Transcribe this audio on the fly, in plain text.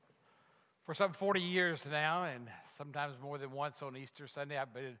For some 40 years now, and sometimes more than once on Easter Sunday,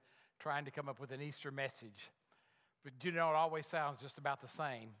 I've been trying to come up with an Easter message. But it always sounds just about the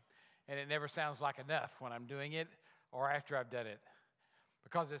same, and it never sounds like enough when I'm doing it or after I've done it,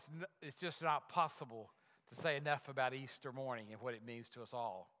 because it's just not possible to say enough about Easter morning and what it means to us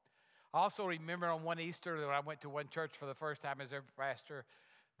all. I also remember on one Easter that I went to one church for the first time as their pastor,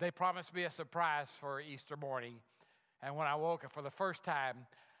 they promised me a surprise for Easter morning, and when I woke up for the first time,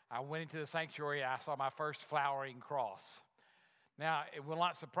 I went into the sanctuary and I saw my first flowering cross. Now, it will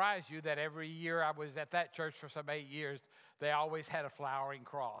not surprise you that every year I was at that church for some 8 years, they always had a flowering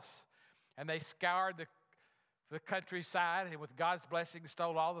cross. And they scoured the countryside and with God's blessing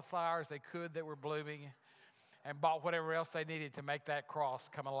stole all the flowers they could that were blooming and bought whatever else they needed to make that cross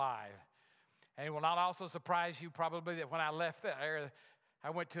come alive. And it will not also surprise you probably that when I left there, I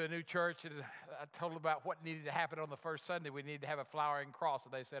went to a new church and I told them about what needed to happen on the first Sunday. We needed to have a flowering cross.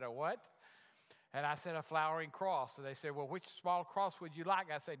 And they said, a what? And I said, a flowering cross. And they said, well, which small cross would you like?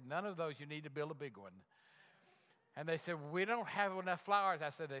 I said, none of those. You need to build a big one. And they said, we don't have enough flowers.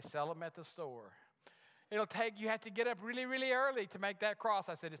 I said, they sell them at the store. You have to get up really, really early to make that cross.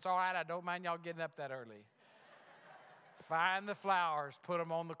 I said, it's all right. I don't mind y'all getting up that early. Find the flowers, put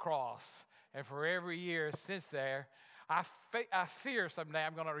them on the cross. And for every year since there, I fear someday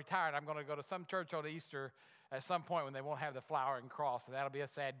I'm going to retire and I'm going to go to some church on Easter at some point when they won't have the flowering cross, and that'll be a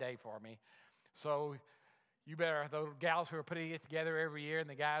sad day for me. So you better, those gals who are putting it together every year and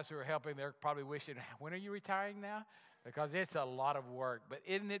the guys who are helping, they're probably wishing, when are you retiring now? Because it's a lot of work. But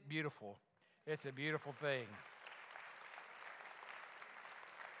isn't it beautiful? It's a beautiful thing.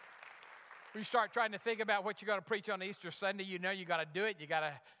 We start trying to think about what you're going to preach on Easter Sunday. You know you got to do it. You got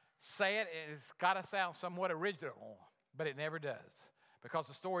to say it. It's got to sound somewhat original. But it never does, because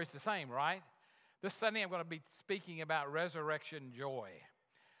the story's the same, right? This Sunday I'm going to be speaking about resurrection joy.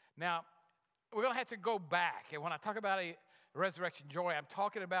 Now, we're going to have to go back. And when I talk about a resurrection joy, I'm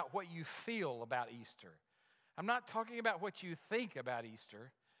talking about what you feel about Easter. I'm not talking about what you think about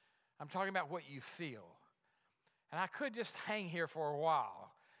Easter. I'm talking about what you feel. And I could just hang here for a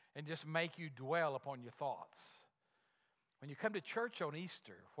while and just make you dwell upon your thoughts. When you come to church on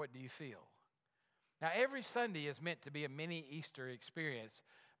Easter, what do you feel? Now, every Sunday is meant to be a mini Easter experience,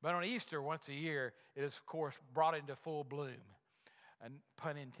 but on Easter, once a year, it is, of course, brought into full bloom, and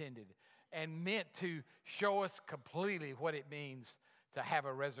pun intended, and meant to show us completely what it means to have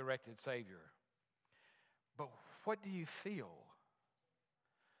a resurrected Savior. But what do you feel?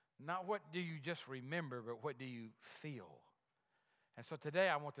 Not what do you just remember, but what do you feel? And so today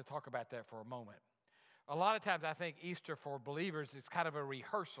I want to talk about that for a moment. A lot of times I think Easter for believers is kind of a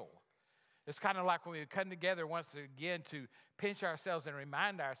rehearsal. It's kind of like when we come together once again to pinch ourselves and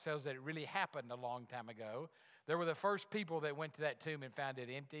remind ourselves that it really happened a long time ago. There were the first people that went to that tomb and found it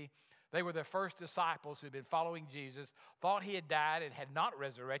empty. They were the first disciples who had been following Jesus, thought he had died and had not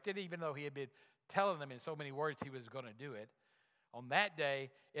resurrected, even though he had been telling them in so many words he was going to do it. On that day,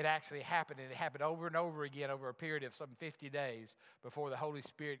 it actually happened, and it happened over and over again over a period of some 50 days before the Holy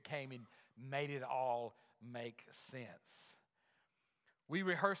Spirit came and made it all make sense. We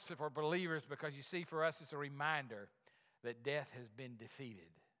rehearse it for believers because, you see, for us it's a reminder that death has been defeated.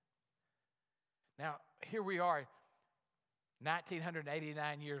 Now, here we are,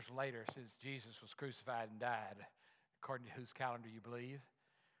 1989 years later since Jesus was crucified and died, according to whose calendar you believe,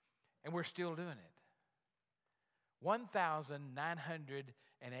 and we're still doing it.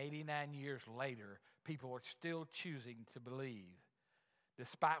 1,989 years later, people are still choosing to believe,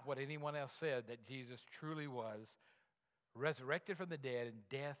 despite what anyone else said, that Jesus truly was resurrected from the dead and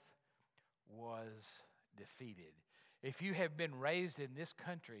death was defeated. If you have been raised in this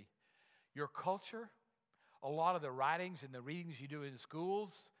country, your culture, a lot of the writings and the readings you do in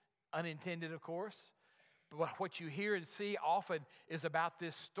schools, unintended of course, but what you hear and see often is about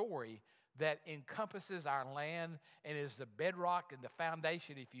this story that encompasses our land and is the bedrock and the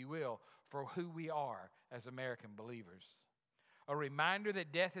foundation, if you will, for who we are as American believers. A reminder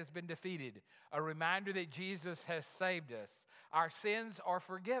that death has been defeated. A reminder that Jesus has saved us. Our sins are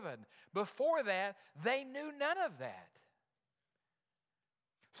forgiven. Before that, they knew none of that.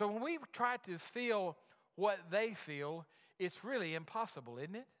 So when we try to feel what they feel, it's really impossible,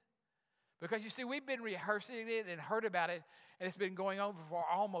 isn't it? Because you see, we've been rehearsing it and heard about it, and it's been going on for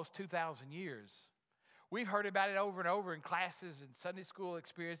almost 2,000 years. We've heard about it over and over in classes and Sunday school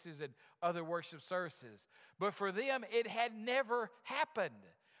experiences and other worship services. But for them, it had never happened.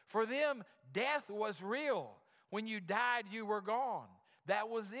 For them, death was real. When you died, you were gone. That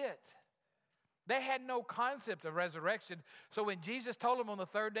was it. They had no concept of resurrection. So when Jesus told them on the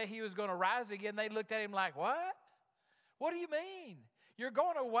third day he was going to rise again, they looked at him like, what? What do you mean? You're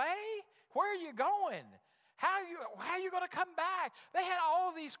going away? Where are you going? How are you going to come back? They had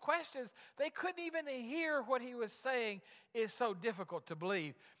all these questions. They couldn't even hear what he was saying. It's so difficult to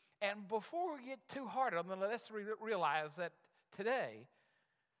believe. And before we get too hard on them, let's realize that today,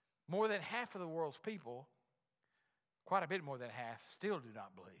 more than half of the world's people, quite a bit more than half, still do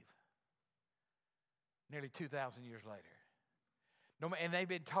not believe. Nearly 2,000 years later. And they've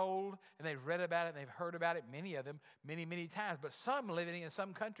been told, and they've read about it, and they've heard about it, many of them, many, many times. But some living in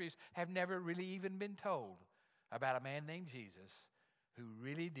some countries have never really even been told about a man named Jesus who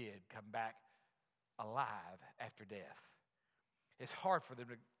really did come back alive after death. It's hard for them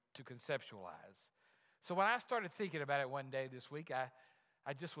to conceptualize. So when I started thinking about it one day this week,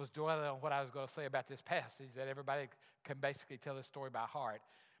 I just was dwelling on what I was going to say about this passage, that everybody can basically tell this story by heart.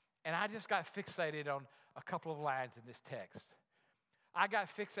 And I just got fixated on a couple of lines in this text. I got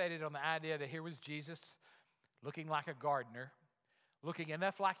fixated on the idea that here was Jesus looking like a gardener, looking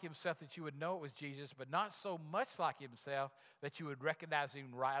enough like himself that you would know it was Jesus, but not so much like himself that you would recognize him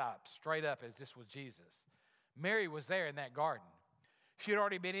right up, straight up, as this was Jesus. Mary was there in that garden. She had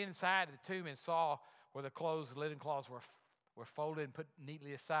already been inside the tomb and saw where the linen cloths were folded and put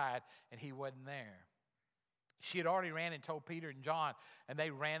neatly aside, and he wasn't there. She had already ran and told Peter and John, and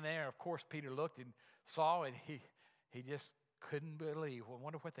they ran there. Of course, Peter looked and saw, and he just couldn't believe. Well, I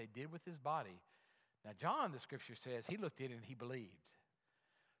wonder what they did with his body. Now, John, the scripture says, he looked in and he believed.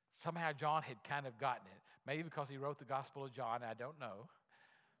 Somehow John had kind of gotten it. Maybe because he wrote the Gospel of John, I don't know.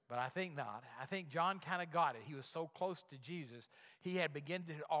 But I think not. I think John kind of got it. He was so close to Jesus, he had begun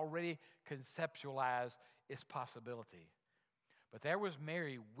to already conceptualize its possibility. But there was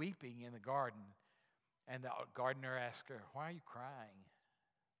Mary weeping in the garden, and the gardener asked her, "Why are you crying?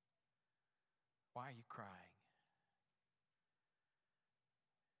 Why are you crying?"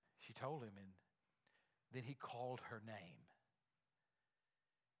 She told him, and then he called her name.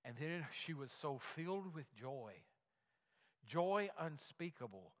 And then she was so filled with joy, joy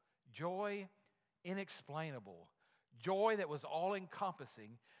unspeakable, joy inexplainable, joy that was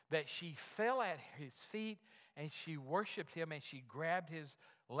all-encompassing, that she fell at his feet and she worshiped him and she grabbed his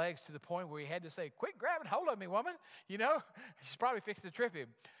legs to the point where he had to say, "Quit grabbing hold of me, woman." You know, she's probably fixing to trip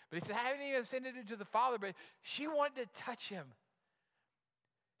him. But he said, "I haven't even ascended into the Father," but she wanted to touch him.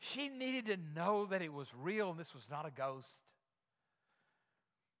 She needed to know that it was real and this was not a ghost.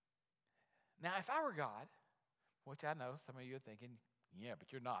 Now, if I were God, which I know some of you are thinking, yeah,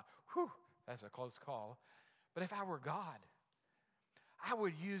 but you're not. Whew, that's a close call. But if I were God, I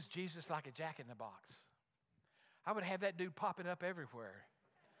would use Jesus like a jack-in-the-box. I would have that dude popping up everywhere.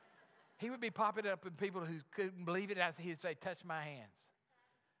 He would be popping up in people who couldn't believe it. He'd say, "Touch my hands.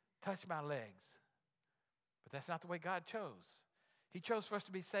 Touch my legs." But that's not the way God chose. He chose for us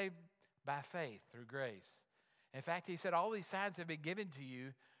to be saved by faith through grace. In fact, he said, all these signs have been given to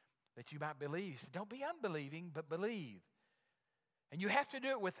you that you might believe. He said, don't be unbelieving, but believe. And you have to do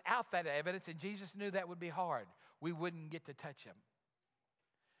it without that evidence, and Jesus knew that would be hard. We wouldn't get to touch him.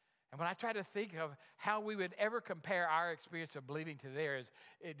 And when I try to think of how we would ever compare our experience of believing to theirs,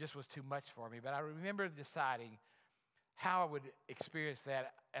 it just was too much for me. But I remember deciding how I would experience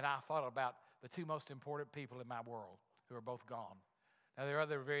that, and I thought about the two most important people in my world who are both gone. Now, there are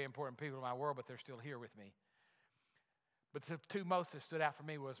other very important people in my world, but they're still here with me. But the two most that stood out for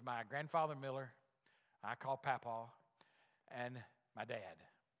me was my grandfather Miller, I call Papa, and my dad,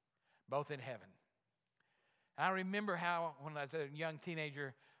 both in heaven. And I remember how, when I was a young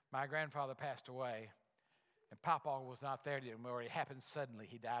teenager, my grandfather passed away, and Papa was not there anymore. It happened suddenly.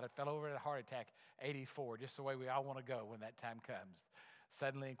 He died. It fell over in a heart attack, 84, just the way we all want to go when that time comes,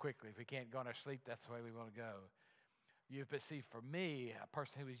 suddenly and quickly. If we can't go in our sleep, that's the way we want to go. But see, for me, a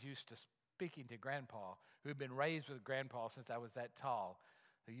person who was used to speaking to Grandpa, who had been raised with Grandpa since I was that tall,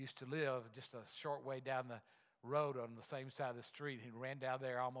 who used to live just a short way down the road on the same side of the street, who ran down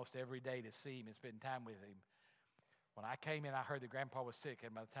there almost every day to see him and spend time with him. When I came in, I heard that Grandpa was sick,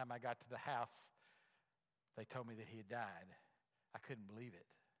 and by the time I got to the house, they told me that he had died. I couldn't believe it.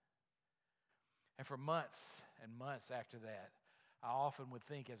 And for months and months after that, I often would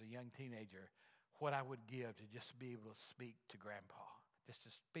think as a young teenager what I would give to just be able to speak to Grandpa, just to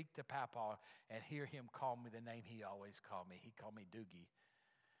speak to Papa and hear him call me the name he always called me. He called me Doogie.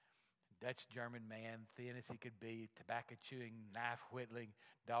 Dutch-German man, thin as he could be, tobacco-chewing, knife-whittling,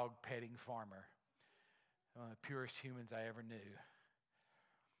 dog-petting farmer. One of the purest humans I ever knew.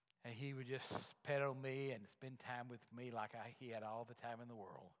 And he would just pet on me and spend time with me like he had all the time in the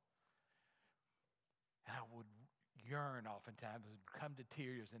world. And I would yearn oftentimes, would come to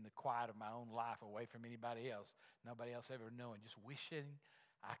tears in the quiet of my own life away from anybody else, nobody else ever knowing, just wishing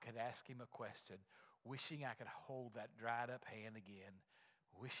I could ask him a question. wishing I could hold that dried up hand again,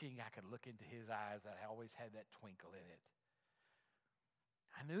 wishing I could look into his eyes that I always had that twinkle in it.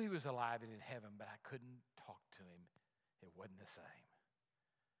 I knew he was alive and in heaven, but I couldn't talk to him. It wasn't the same.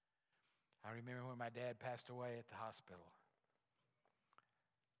 I remember when my dad passed away at the hospital.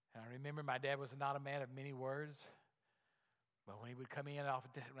 And I remember my dad was not a man of many words, but when he would come in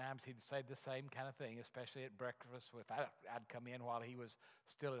oftentimes he'd say the same kind of thing, especially at breakfast. If I'd come in while he was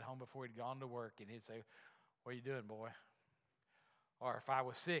still at home before he'd gone to work, and he'd say, "What are you doing, boy?" Or if I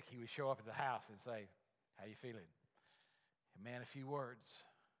was sick, he would show up at the house and say, "How you feeling?" And man, a few words.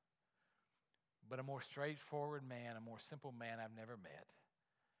 But a more straightforward man, a more simple man I've never met.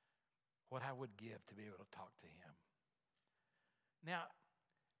 What I would give to be able to talk to him. Now,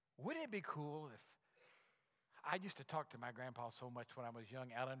 wouldn't it be cool if I used to talk to my grandpa so much when I was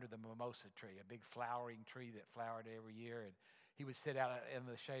young out under the mimosa tree, a big flowering tree that flowered every year. And he would sit out in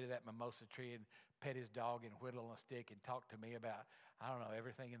the shade of that mimosa tree and pet his dog and whittle on a stick and talk to me about, I don't know,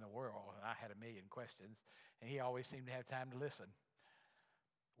 everything in the world. And I had a million questions. And he always seemed to have time to listen.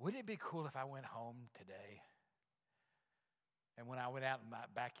 Wouldn't it be cool if I went home today? And when I went out in my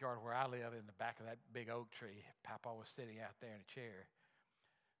backyard where I live, in the back of that big oak tree, Papa was sitting out there in a chair,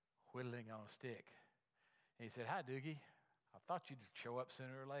 whittling on a stick. And he said, "Hi, Doogie. I thought you'd show up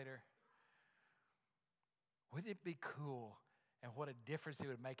sooner or later." Wouldn't it be cool? And what a difference it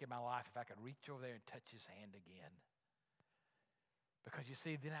would make in my life if I could reach over there and touch his hand again. Because you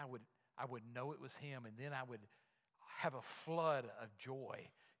see, then I would know it was him, and then I would have a flood of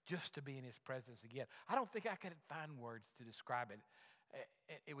joy just to be in his presence again. I don't think I could find words to describe it.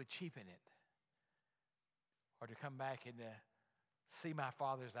 It would cheapen it. Or to come back and see my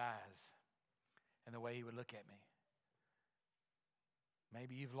Father's eyes and the way he would look at me.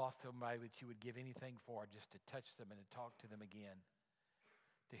 Maybe you've lost somebody that you would give anything for, just to touch them and to talk to them again,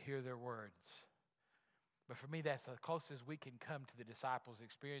 to hear their words. But for me, that's the closest we can come to the disciples'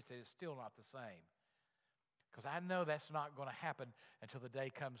 experience. That is still not the same. Because I know that's not going to happen until the day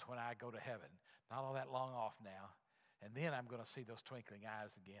comes when I go to heaven. Not all that long off now. And then I'm going to see those twinkling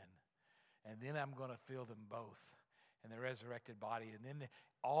eyes again. And then I'm going to feel them both in the resurrected body. And then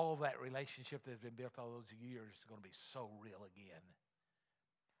all that relationship that has been built all those years is going to be so real again.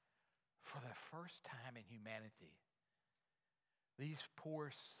 For the first time in humanity, these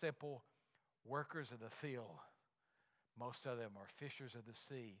poor, simple workers of the field, most of them are fishers of the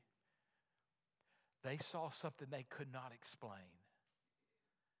sea, they saw something they could not explain.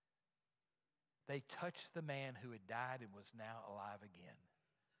 They touched the man who had died and was now alive again.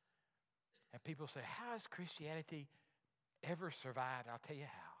 And people say, how has Christianity ever survived? I'll tell you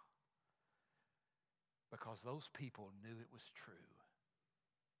how. Because those people knew it was true.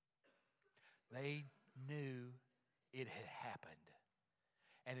 They knew it had happened.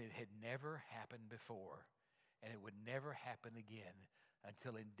 And it had never happened before. And it would never happen again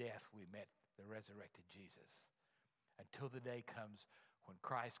until in death we met the resurrected Jesus. Until the day comes when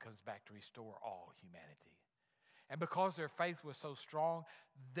Christ comes back to restore all humanity. And because their faith was so strong,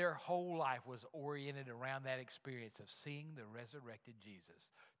 their whole life was oriented around that experience of seeing the resurrected Jesus,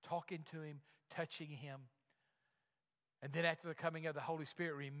 talking to him, touching him, and then after the coming of the Holy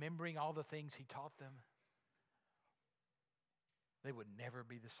Spirit, remembering all the things he taught them. They would never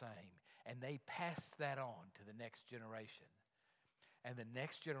be the same. And they passed that on to the next generation. And the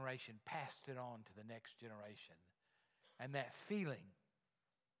next generation passed it on to the next generation. And that feeling,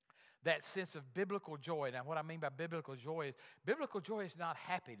 that sense of biblical joy. Now, what I mean by biblical joy is not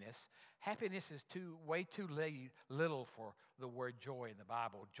happiness. Happiness is way too little for the word joy in the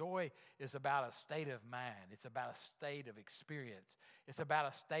Bible. Joy is about a state of mind. It's about a state of experience. It's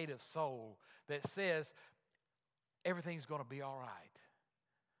about a state of soul that says everything's going to be all right.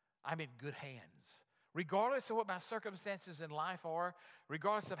 I'm in good hands. Regardless of what my circumstances in life are,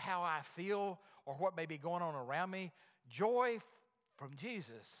 regardless of how I feel or what may be going on around me, joy from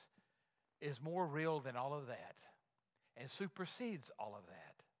Jesus is more real than all of that and supersedes all of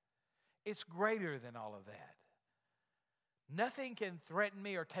that. It's greater than all of that. Nothing can threaten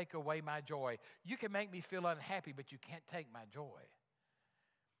me or take away my joy. You can make me feel unhappy, but you can't take my joy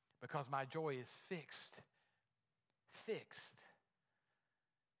because my joy is fixed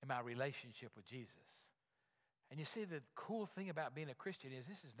in my relationship with Jesus. And you see, the cool thing about being a Christian is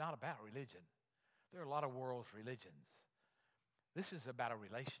this is not about religion. There are a lot of world's religions. This is about a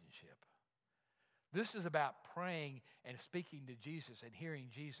relationship. This is about praying and speaking to Jesus and hearing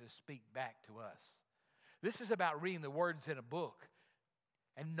Jesus speak back to us. This is about reading the words in a book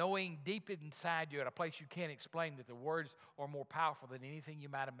and knowing deep inside you at a place you can't explain that the words are more powerful than anything you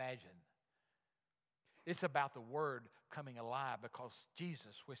might imagine. It's about the word coming alive because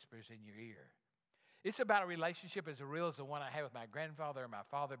Jesus whispers in your ear. It's about a relationship as real as the one I had with my grandfather and my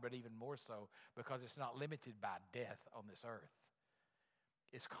father, but even more so because it's not limited by death on this earth.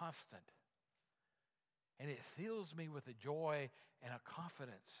 It's constant. And it fills me with a joy and a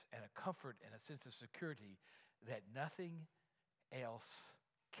confidence and a comfort and a sense of security that nothing else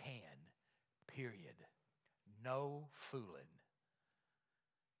can, period. No fooling.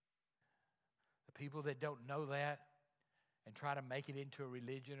 The people that don't know that and try to make it into a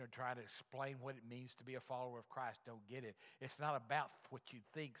religion or try to explain what it means to be a follower of Christ don't get it. It's not about what you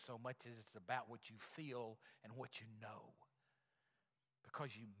think so much as it's about what you feel and what you know. Because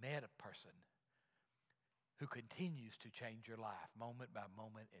you met a person who continues to change your life moment by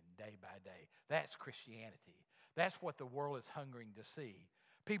moment and day by day. That's Christianity. That's what the world is hungering to see.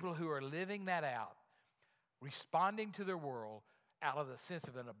 People who are living that out, responding to their world out of the sense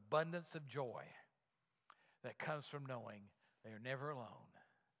of an abundance of joy that comes from knowing they are never alone.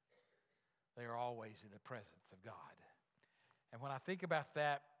 They are always in the presence of God. And when I think about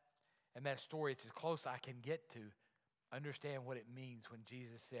that and that story, it's as close I can get to understand what it means when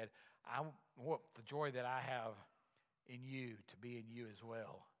Jesus said, I want the joy that I have in you to be in you as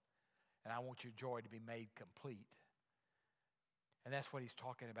well. And I want your joy to be made complete. And that's what he's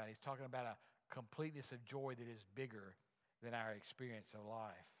talking about. He's talking about a completeness of joy that is bigger than our experience of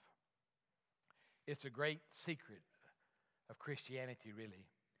life. It's a great secret of Christianity, really,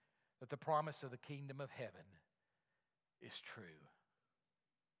 that the promise of the kingdom of heaven is true.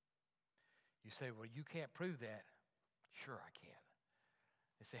 You say, well, you can't prove that. Sure, I can.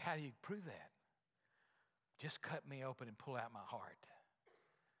 They say, how do you prove that? Just cut me open and pull out my heart,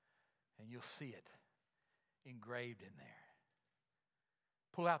 and you'll see it engraved in there.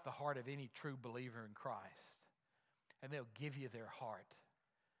 Pull out the heart of any true believer in Christ, and they'll give you their heart.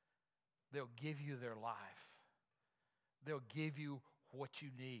 They'll give you their life. They'll give you what you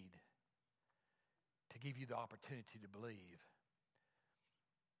need to give you the opportunity to believe.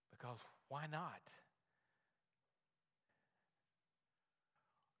 Because why not?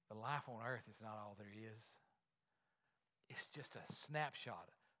 The life on earth is not all there is. It's just a snapshot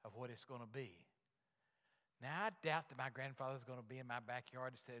of what it's going to be. Now, I doubt that my grandfather's going to be in my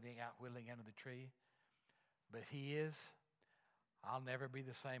backyard sitting out whittling under the tree. But if he is, I'll never be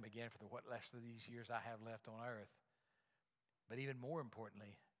the same again for what rest of these years I have left on earth. But even more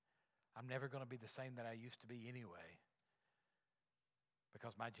importantly, I'm never going to be the same that I used to be anyway.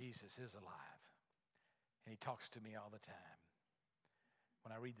 Because my Jesus is alive. And he talks to me all the time. When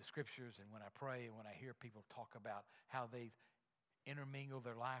I read the scriptures and when I pray and when I hear people talk about how they've intermingled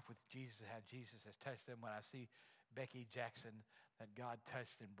their life with Jesus and how Jesus has touched them, when I see Becky Jackson that God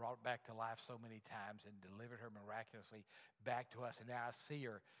touched and brought back to life so many times and delivered her miraculously back to us, and now I see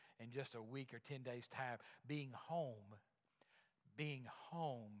her in just a week or 10 days' time being home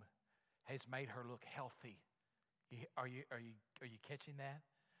has made her look healthy. Are you catching that?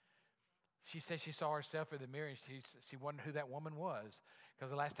 She said she saw herself in the mirror and she wondered who that woman was. Because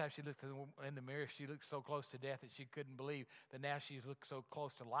the last time she looked in the mirror, she looked so close to death that she couldn't believe that now she's looked so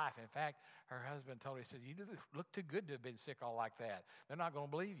close to life. In fact, her husband told her, he said, you look too good to have been sick all like that. They're not going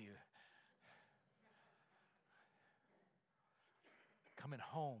to believe you. Coming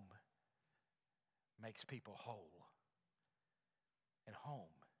home makes people whole. And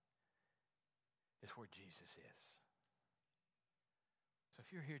home is where Jesus is. So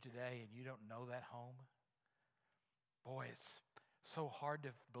if you're here today and you don't know that home, boy, it's so hard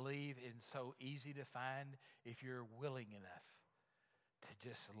to believe and so easy to find if you're willing enough to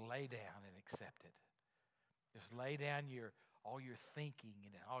just lay down and accept it. Just lay down all your thinking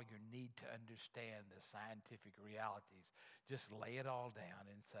and all your need to understand the scientific realities. Just lay it all down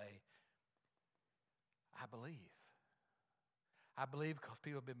and say, I believe. I believe because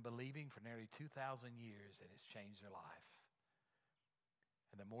people have been believing for nearly 2,000 years and it's changed their life.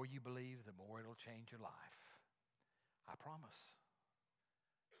 And the more you believe, the more it'll change your life. I promise.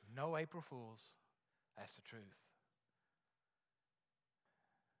 No April Fools. That's the truth.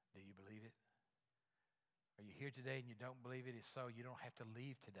 Do you believe it? Are you here today and you don't believe it? If so, you don't have to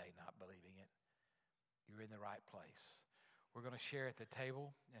leave today not believing it. You're in the right place. We're going to share at the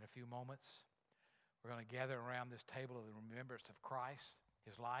table in a few moments. We're going to gather around this table of the remembrance of Christ,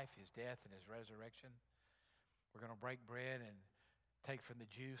 his life, his death, and his resurrection. We're going to break bread and take from the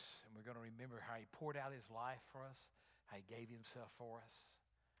juice, and we're going to remember how he poured out his life for us, how he gave himself for us.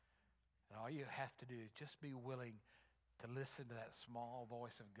 And all you have to do is just be willing to listen to that small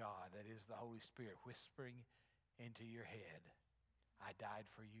voice of God that is the Holy Spirit whispering into your head, I died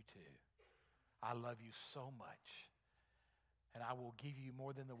for you too. I love you so much. And I will give you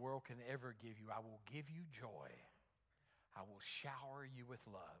more than the world can ever give you. I will give you joy. I will shower you with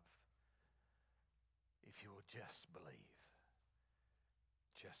love. if you will just believe.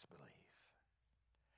 Just believe.